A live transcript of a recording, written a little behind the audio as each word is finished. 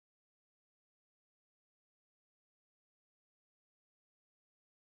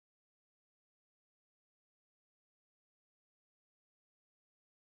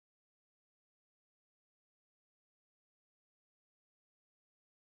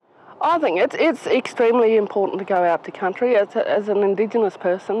I think it's extremely important to go out to country as an Indigenous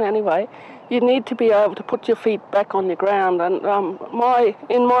person anyway. You need to be able to put your feet back on the ground, and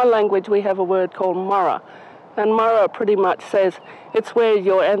in my language we have a word called murra, and murra pretty much says it's where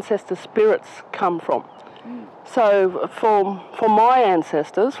your ancestors' spirits come from. So for my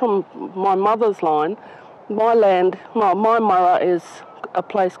ancestors, from my mother's line, my land, my murra is a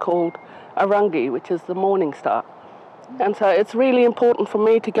place called Arangi, which is the morning star. And so it's really important for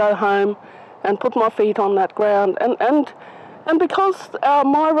me to go home and put my feet on that ground. And because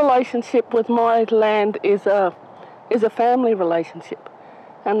my relationship with my land is a family relationship,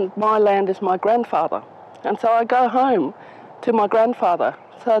 and my land is my grandfather. And so I go home to my grandfather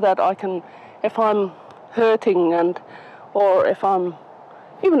so that I can, if I'm hurting or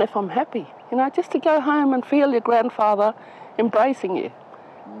even if I'm happy, just to go home and feel your grandfather embracing you.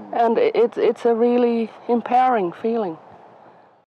 And it's a really empowering feeling.